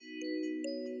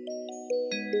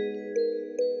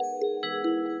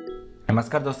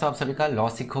नमस्कार दोस्तों, आप सभी का लॉ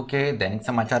सीखो के दैनिक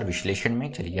समाचार विश्लेषण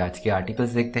में चलिए आज के आर्टिकल्स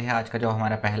देखते हैं। आज का जो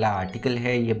हमारा पहला आर्टिकल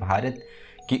है ये भारत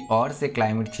की ओर से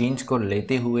क्लाइमेट चेंज को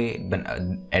लेते हुए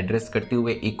एड्रेस करते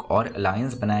हुए एक और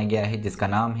अलायंस बनाया गया है जिसका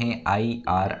नाम है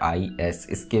IRIS।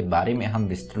 इसके बारे में हम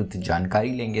विस्तृत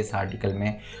जानकारी लेंगे इस आर्टिकल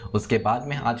में। उसके बाद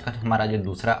में आज का हमारा जो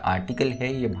दूसरा आर्टिकल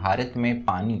है ये भारत में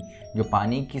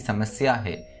पानी की समस्या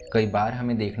है। कई बार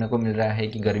हमें देखने को मिल रहा है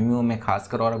कि गर्मियों में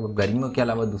खासकर, और अब गर्मियों के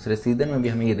अलावा दूसरे सीजन में भी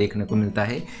हमें ये देखने को मिलता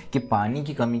है कि पानी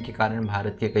की कमी के कारण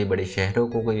भारत के कई बड़े शहरों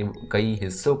को कई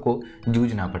हिस्सों को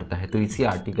जूझना पड़ता है। तो इसी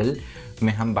आर्टिकल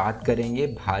में हम बात करेंगे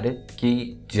भारत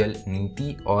की जल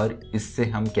नीति और इससे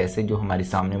हम कैसे, जो हमारे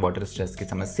सामने वाटर स्ट्रेस की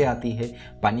समस्या आती है,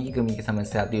 पानी की कमी की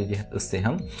समस्या आती है, उससे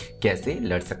हम कैसे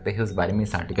लड़ सकते हैं, उस बारे में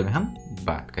इस आर्टिकल में हम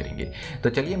बात करेंगे। तो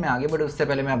चलिए मैं आगे बढ़ूँ उससे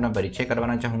पहले मैं अपना परिचय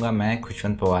करवाना चाहूँगा। मैं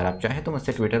खुशवंत पवार। आप चाहे तो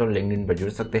मुझसे ट्विटर और लिंक्डइन पर जुड़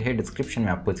सकते हैं। डिस्क्रिप्शन में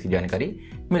आपको इसकी जानकारी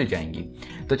मिल जाएगी।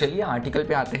 तो चलिए आर्टिकल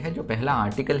पे आते हैं। जो पहला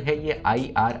आर्टिकल है ये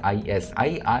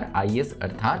IRIS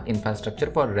अर्थात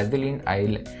infrastructure for resilient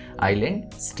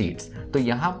island states. तो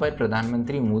यहाँ पर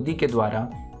प्रधानमंत्री मोदी के द्वारा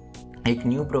एक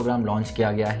न्यू प्रोग्राम लॉन्च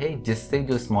किया गया है जिससे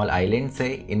जो स्मॉल आइलैंड्स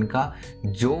है इनका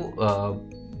जो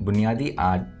बुनियादी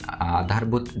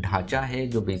आधारभूत ढांचा है,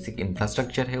 जो बेसिक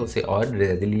इंफ्रास्ट्रक्चर है, उसे और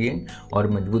रेजिलिएंट और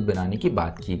मजबूत बनाने की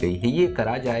बात की गई है। ये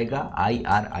करा जाएगा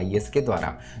IRIS के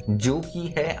द्वारा, जो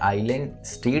कि है आइलैंड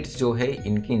स्टेट्स जो है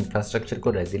इनकी इंफ्रास्ट्रक्चर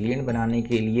को रेजिलिएंट बनाने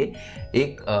के लिए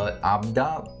एक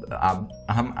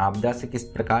हम आपदा से किस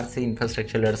प्रकार से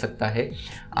इंफ्रास्ट्रक्चर लड़ सकता है,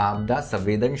 आपदा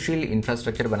संवेदनशील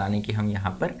इंफ्रास्ट्रक्चर बनाने की हम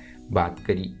यहाँ पर बात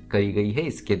करी गई है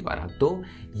इसके द्वारा। तो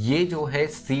ये जो है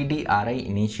CDRI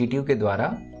इनिशिएटिव के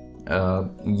द्वारा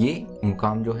ये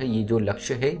मुकाम जो है, ये जो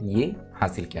लक्ष्य है ये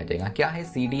हासिल किया जाएगा। क्या है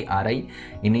CDRI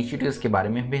इनिशिएटिव, इसके बारे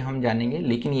में भी हम जानेंगे,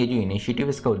 लेकिन ये जो इनिशिएटिव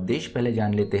इसका उद्देश्य पहले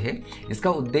जान लेते हैं।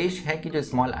 इसका उद्देश्य है कि जो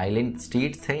स्मॉल आइलैंड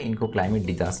स्टेट्स है इनको क्लाइमेट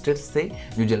डिजास्टर्स से,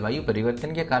 जो जलवायु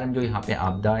परिवर्तन के कारण जो यहाँ पे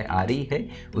आपदाएं आ रही है,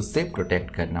 उससे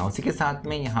प्रोटेक्ट करना। उसी के साथ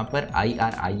में यहाँ पर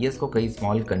IRIS को कई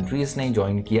स्मॉल कंट्रीज ने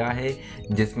ज्वाइन किया है,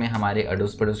 जिसमें हमारे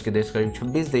अड़ोस पड़ोस के देश करीब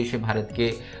 26 देश है भारत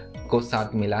के को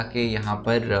साथ मिला के। यहाँ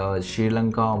पर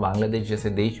श्रीलंका और बांग्लादेश जैसे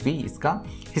देश भी इसका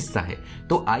हिस्सा है।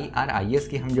 तो IRIS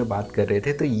की हम जो बात कर रहे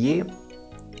थे, तो ये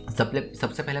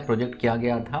सबसे पहला प्रोजेक्ट किया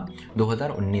गया था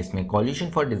 2019 में coalition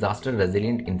for disaster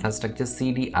resilient infrastructure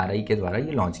CDRI के द्वारा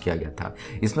ये लॉन्च किया गया था।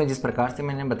 इसमें जिस प्रकार से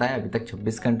मैंने बताया अभी तक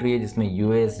 26 कंट्री है, जिसमें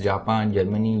US, Japan,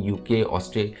 Germany, UK,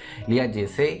 Australia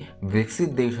जैसे विकसित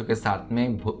देशों के साथ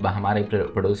में हमारे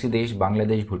पड़ोसी देश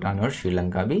बांग्लादेश, भूटान और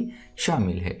श्रीलंका भी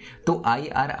शामिल है। तो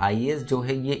IRIS जो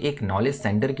है ये एक नॉलेज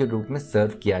सेंटर के रूप में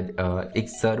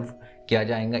सर्व किया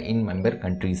जाएगा इन मेंबर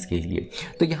कंट्रीज़ के लिए।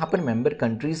 तो यहाँ पर मेंबर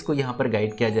कंट्रीज़ को यहाँ पर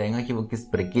गाइड किया जाएगा कि वो किस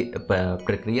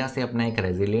प्रक्रिया से अपना एक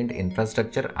रेजिलिएंट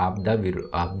इंफ्रास्ट्रक्चर आपदा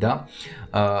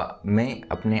में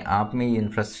अपने आप में ये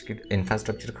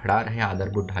इंफ्रास्ट्रक्चर खड़ा रहे,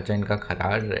 आधारभूत ढांचा इनका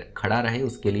खड़ा रहे,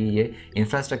 उसके लिए ये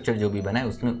इंफ्रास्ट्रक्चर जो भी बनाए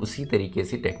उसमें उसी तरीके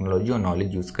से टेक्नोलॉजी और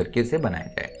नॉलेज यूज़ करके इसे बनाया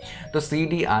जाए। तो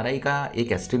CDRI का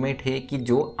एक एस्टिमेट है कि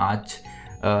जो आज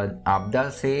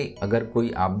आपदा से अगर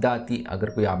कोई आपदा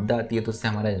आती है तो उससे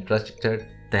हमारा इंफ्रास्ट्रक्चर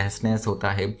तहस नहस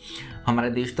होता है। हमारा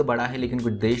देश तो बड़ा है, लेकिन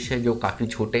कुछ देश है जो काफ़ी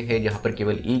छोटे हैं, जहाँ पर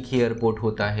केवल एक ही एयरपोर्ट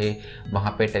होता है।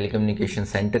 वहाँ पे टेलीकम्युनिकेशन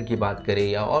सेंटर की बात करें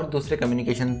या और दूसरे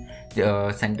कम्युनिकेशन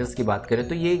सेंटर्स की बात करें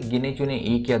तो ये गिने चुने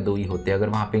 1 या 2 ही होते हैं। अगर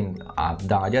वहाँ पे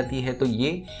आपदा आ जाती है तो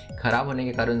ये खराब होने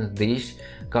के कारण देश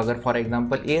का, अगर फॉर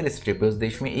एग्जांपल एयर स्ट्रिप है, उस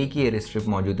देश में एक ही एयर स्ट्रिप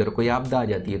मौजूद है और कोई आपदा आ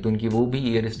जाती है तो उनकी वो भी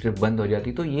एयर स्ट्रिप बंद हो जाती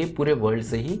है, तो ये पूरे वर्ल्ड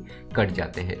से ही कट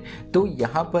जाते हैं। तो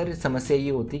यहाँ पर समस्या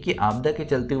ये होती है कि आपदा के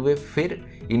चलते हुए फिर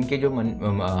इनके जो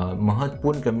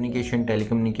महत्वपूर्ण कम्युनिकेशन,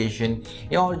 टेलीकम्युनिकेशन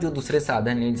या और जो दूसरे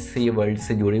साधन हैं जिससे ये वर्ल्ड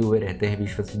से जुड़े हुए रहते हैं,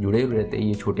 विश्व से जुड़े हुए रहते हैं,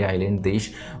 ये छोटे आइलैंड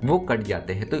देश, वो कट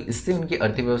जाते हैं। तो इससे उनकी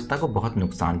अर्थव्यवस्था को बहुत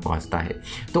नुकसान पहुंचता है।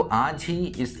 तो आज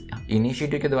ही इस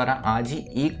इनिशिएटिव के द्वारा आज ही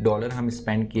 $1 हम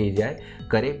स्पेंड किए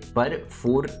करें पर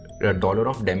 $4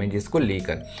 ऑफ डैमेजेस को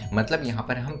लेकर। मतलब यहाँ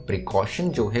पर हम प्रिकॉशन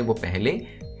जो है वो पहले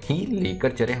ही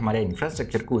लेकर चले, हमारे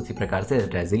इंफ्रास्ट्रक्चर को उसी प्रकार से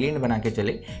रेजिलिएंट बना के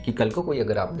चले कि कल को कोई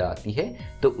अगर आपदा आती है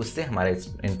तो उससे हमारा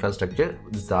इंफ्रास्ट्रक्चर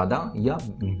ज़्यादा या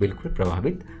बिल्कुल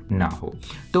प्रभावित ना हो।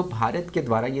 तो भारत के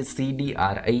द्वारा ये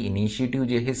CDRI इनिशिएटिव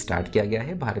जो है स्टार्ट किया गया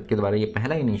है। भारत के द्वारा ये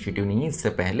पहला इनिशिएटिव नहीं है,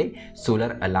 इससे पहले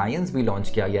सोलर अलायंस भी लॉन्च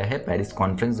किया गया है पेरिस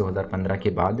कॉन्फ्रेंस 2015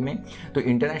 के बाद में। तो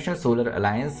इंटरनेशनल सोलर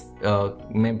अलायंस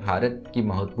में भारत की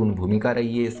महत्वपूर्ण भूमिका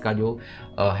रही है। इसका जो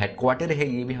हेडक्वार्टर है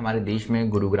ये भी हमारे देश में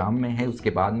गुरुग्राम में है। उसके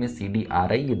बाद में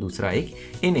CDRI ये दूसरा एक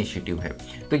इनिशिएटिव है।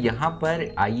 तो यहाँ पर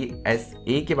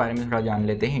ISA के बारे में थोड़ा जान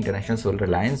लेते हैं। इंटरनेशनल सोलर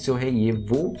अलायंस जो है ये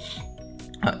वो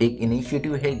एक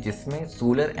इनिशिएटिव है जिसमें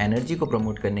सोलर एनर्जी को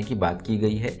प्रमोट करने की बात की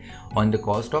गई है। On the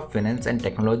cost of finance and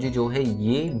technology जो है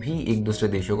ये भी एक दूसरे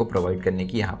देशों को प्रोवाइड करने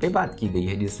की यहाँ पे बात की गई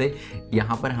है, जिससे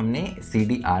यहाँ पर हमने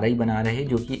CDRI बना रहे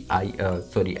जो कि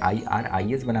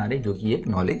IRIS बना रहे जो कि एक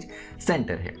नॉलेज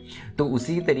सेंटर है। तो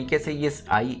उसी तरीके से ये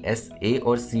ISA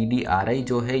और CDRI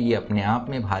जो है ये अपने आप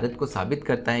में भारत को साबित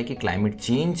करता है कि क्लाइमेट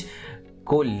चेंज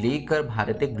को लेकर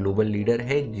भारत एक ग्लोबल लीडर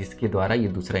है, जिसके द्वारा ये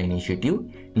दूसरा इनिशिएटिव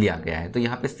लिया गया है। तो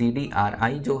यहाँ पे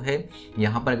CDRI जो है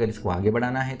यहाँ पर अगर इसको आगे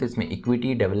बढ़ाना है तो इसमें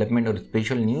इक्विटी, डेवलपमेंट और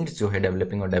स्पेशल नीड्स जो है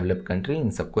डेवलपिंग और डेवलप्ड कंट्री इन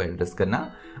सबको एड्रेस करना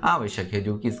आवश्यक है,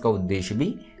 जो कि इसका उद्देश्य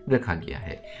भी रखा गया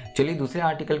है। चलिए दूसरे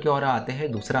आर्टिकल की ओर आते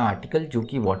हैं। दूसरा आर्टिकल जो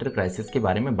कि वाटर क्राइसिस के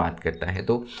बारे में बात करता है।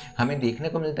 तो हमें देखने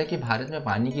को मिलता है कि भारत में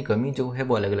पानी की कमी जो है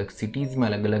वो अलग अलग सिटीज़ में,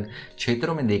 अलग अलग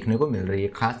क्षेत्रों में देखने को मिल रही है।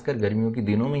 खासकर गर्मियों के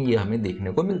दिनों में ये हमें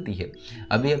देखने को मिलती है।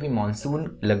 अभी अभी मानसून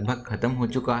लगभग ख़त्म हो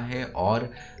चुका है और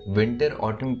विंटर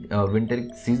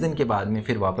सीजन के बाद में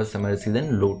फिर वापस समर सीजन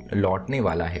लौटने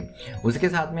वाला है। उसके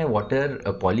साथ में वाटर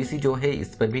पॉलिसी जो है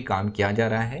इस पर भी काम किया जा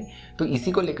रहा है। तो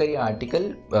इसी को लेकर ये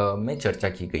आर्टिकल में चर्चा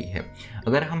की गई है।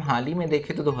 अगर हम हाल ही में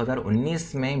देखें तो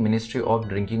 2019 में ministry of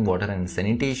drinking water and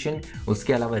sanitation,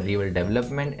 उसके अलावा river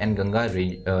development and Ganga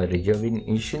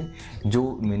reservation जो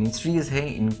मिनिस्ट्रीज़ हैं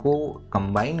इनको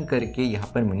कंबाइन करके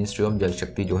यहाँ पर मिनिस्ट्री ऑफ जल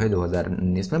शक्ति जो है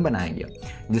 2019 में बनाया गया,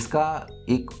 जिसका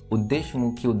एक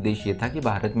मुख्य उद्देश्य ये था कि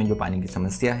भारत में जो पानी की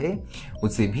समस्या है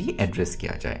उसे भी एड्रेस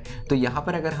किया जाए। तो यहाँ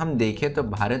पर अगर हम देखें तो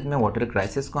भारत में वाटर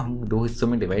क्राइसिस को हम दो हिस्सों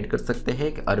में डिवाइड कर सकते हैं,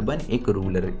 एक अर्बन एक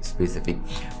रूरल स्पेसिफिक।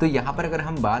 तो यहाँ पर अगर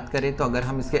हम बात करें तो अगर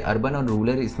हम इसके अर्बन और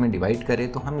रूरल इसमें डिवाइड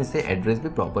करें तो हम इसे एड्रेस भी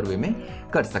प्रॉपर वे में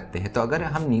कर सकते हैं। तो अगर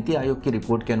हम नीति आयोग की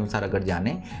रिपोर्ट के अनुसार अगर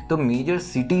जाने तो मेजर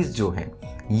सिटीज़ जो है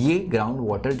ये ग्राउंड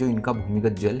वाटर जो इनका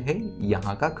भूमिगत जल है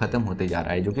यहाँ का ख़त्म होते जा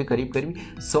रहा है, जो कि करीब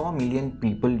 100 मिलियन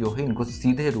पीपल जो है इनको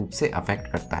सीधे रूप से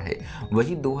अफेक्ट करता है।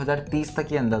 वही 2030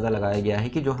 तक ये अंदाज़ा लगाया गया है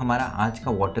कि जो हमारा आज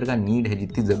का वाटर का नीड है,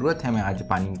 जितनी ज़रूरत है हमें आज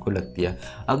पानी को लगती है,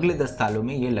 अगले 10 सालों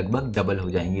में ये लगभग डबल हो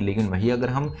जाएंगी। लेकिन वही अगर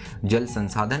हम जल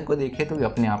संसाधन को देखें तो ये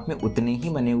अपने आप में उतने ही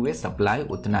बने हुए, सप्लाई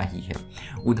उतना ही है।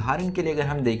 उदाहरण के लिए अगर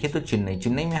हम देखें तो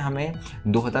चेन्नई में हमें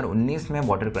 2019 में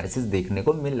वाटर क्राइसिस देखने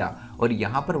को मिला और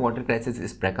यहाँ पर वाटर क्राइसिस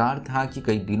इस प्रकार था कि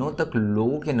कई दिनों तक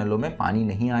लोगों के नलों में पानी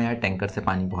नहीं आया, टैंकर से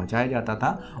पानी पहुंचाया जाता था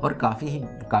और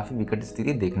काफ़ी विकट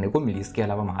स्थिति देखने को मिली। इसके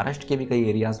अलावा महाराष्ट्र के भी कई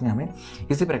एरियाज़ में हमें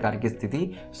इसी प्रकार की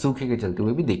स्थिति सूखे के चलते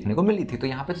हुए भी देखने को मिली थी। तो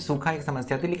यहाँ पे सूखा एक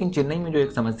समस्या थी, लेकिन चेन्नई में जो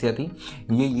एक समस्या थी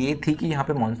ये थी कि यहाँ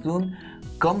पे मानसून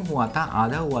कम हुआ था,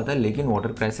 आधा हुआ था, लेकिन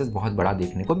वाटर क्राइसिस बहुत बड़ा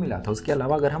देखने को मिला था। उसके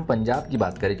अलावा अगर हम पंजाब की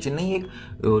बात करें, चेन्नई एक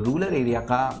रूरल एरिया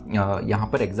का यहाँ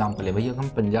पर एग्जाम्पल है। वही अगर हम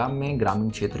पंजाब में ग्रामीण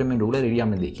क्षेत्र में रूरल एरिया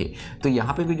में देखें तो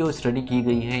यहाँ पे भी जो स्टडी की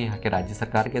गई है यहाँ के राज्य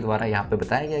सरकार के द्वारा, यहाँ पे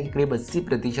बताया गया कि करीब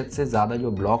 80% से ज़्यादा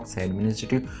जो ब्लॉक्स है,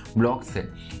 एडमिनिस्ट्रेटिव ब्लॉक्स है,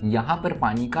 यहाँ पर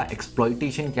पानी का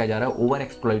एक्सप्लॉइटेशन किया जा रहा है, ओवर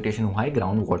एक्सप्लॉइटेशन हुआ है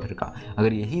ग्राउंड वाटर का।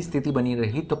 अगर यही स्थिति बनी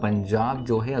रही तो पंजाब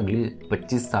जो है अगले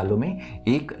 25 सालों में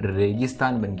एक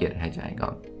रेगिस्तान बन के रह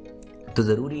जाएगा। तो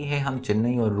ज़रूरी है हम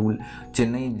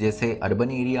चेन्नई जैसे अर्बन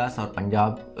एरियाज़ और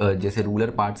पंजाब जैसे रूरल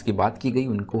पार्ट्स की बात की गई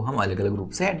उनको हम अलग अलग रूप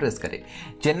से एड्रेस करें।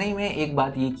 चेन्नई में एक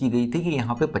बात ये की गई थी कि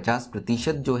यहाँ पे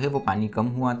 50% जो है वो पानी कम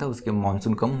हुआ था, उसके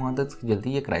मानसून कम हुआ था, उसके चलते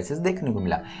ये क्राइसिस देखने को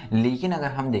मिला। लेकिन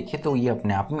अगर हम देखें तो ये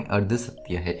अपने आप में अर्ध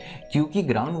सत्य है, क्योंकि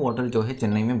ग्राउंड वाटर जो है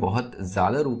चेन्नई में बहुत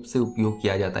ज़्यादा रूप से उपयोग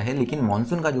किया जाता है, लेकिन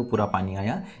मानसून का जो पूरा पानी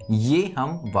आया ये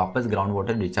हम वापस ग्राउंड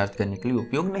वाटर रिचार्ज करने के लिए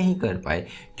उपयोग नहीं कर पाए,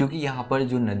 क्योंकि यहाँ पर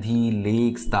जो नदी,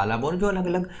 लेक्स, तालाब और जो अलग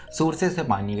अलग सोर्सेस है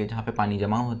पानी के, जहाँ पे पानी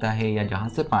जमा होता है या जहाँ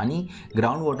से पानी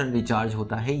ग्राउंड वाटर रिचार्ज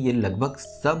होता है, ये लगभग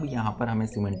सब यहाँ पर हमें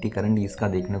सीमेंटीकरण इसका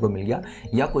देखने को मिल गया,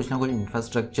 या कुछ ना कुछ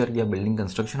इंफ्रास्ट्रक्चर या बिल्डिंग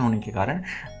कंस्ट्रक्शन होने के कारण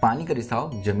पानी का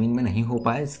रिसाव जमीन में नहीं हो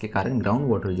पाया, इसके कारण ग्राउंड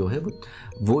वाटर जो है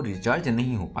वो रिचार्ज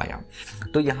नहीं हो पाया।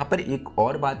 तो यहाँ पर एक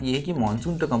और बात यह है कि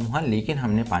मानसून तो कम हुआ, लेकिन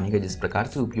हमने पानी का जिस प्रकार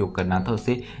से उपयोग करना था,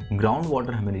 उसे ग्राउंड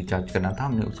वाटर हमें रिचार्ज करना था,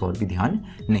 हमने उस और भी ध्यान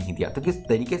नहीं दिया। तो किस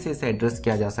तरीके से इसे एड्रेस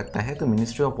किया जा सकता है? तो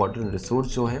मिनिस्ट्री ऑफ वाटर रिसोर्स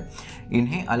जो है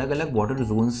इन्हें अलग अलग वाटर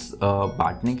जोन्स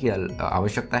बांटने की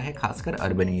आवश्यकता है, खासकर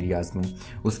अर्बन एरियाज़ में।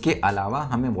 उसके अलावा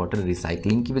हमें वाटर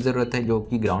रिसाइकलिंग की भी ज़रूरत है, जो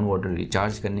कि ग्राउंड वाटर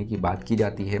रिचार्ज करने की बात की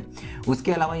जाती है।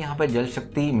 उसके अलावा यहाँ पर जल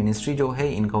शक्ति मिनिस्ट्री जो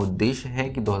है, इनका उद्देश्य है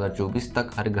कि 2024 तक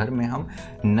हर घर में हम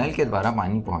नल के द्वारा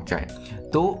पानी पहुँचाएं।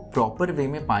 तो प्रॉपर वे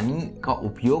में पानी का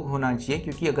उपयोग होना चाहिए,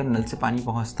 क्योंकि अगर नल से पानी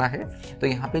पहुँचता है तो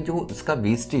यहाँ पे जो उसका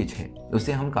वेस्टेज है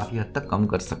उसे हम काफ़ी हद तक कम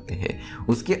कर सकते हैं।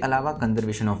 उसके अलावा अलावा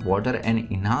conservation of water and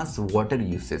enhance water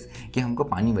usage, कि हमको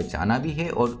पानी बचाना भी है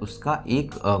और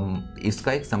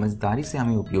इसका एक समझदारी से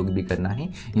हमें उपयोग भी करना है।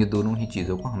 ये दोनों ही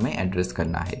चीज़ों को हमें एड्रेस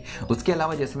करना है। उसके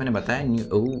अलावा जैसे मैंने बताया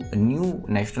न्यू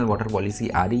नेशनल वाटर पॉलिसी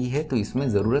आ रही है, तो इसमें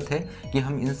ज़रूरत है कि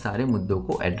हम इन सारे मुद्दों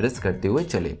को एड्रेस करते हुए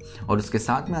चले। और उसके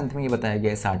साथ में अंत में ये बताया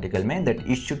गया इस आर्टिकल में that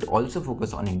it should also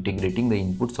focus on integrating the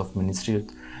inputs of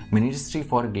ministry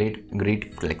for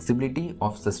great flexibility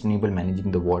of sustainable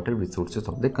managing the water resources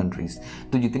of the countries.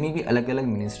 तो जितनी भी अलग अलग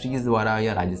मिनिस्ट्रीज द्वारा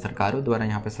या राज्य सरकारों द्वारा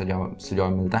यहाँ पे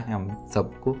सुझाव मिलता है हम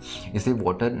सबको, इसे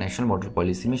नेशनल वाटर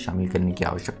पॉलिसी में शामिल करने की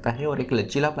आवश्यकता है और एक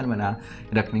लचीलापन बना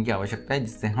रखने की आवश्यकता है,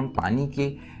 जिससे हम पानी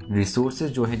के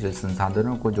रिसोर्सेज जो है, जल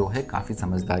संसाधनों को जो है काफ़ी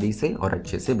समझदारी से और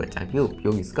अच्छे से बचा के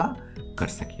उपयोग इसका कर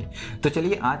सके। तो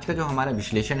चलिए आज का जो हमारा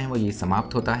विश्लेषण है वो ये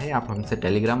समाप्त होता है। आप हमसे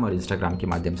टेलीग्राम और इंस्टाग्राम के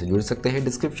माध्यम से जुड़ सकते हैं।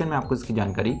 डिस्क्रिप्शन में आपको इसकी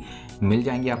जानकारी मिल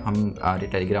जाएंगी। आप हमारे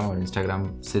टेलीग्राम और इंस्टाग्राम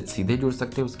से सीधे जुड़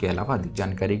सकते हैं। उसके अलावा अधिक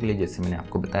जानकारी के लिए, जैसे मैंने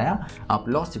आपको बताया, आप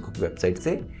लॉ सीखो की वेबसाइट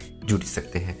से जुड़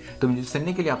सकते हैं। तो मुझे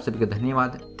सुनने के लिए आप सभी का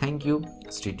धन्यवाद। Thank you.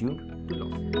 Stay tuned to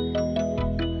law.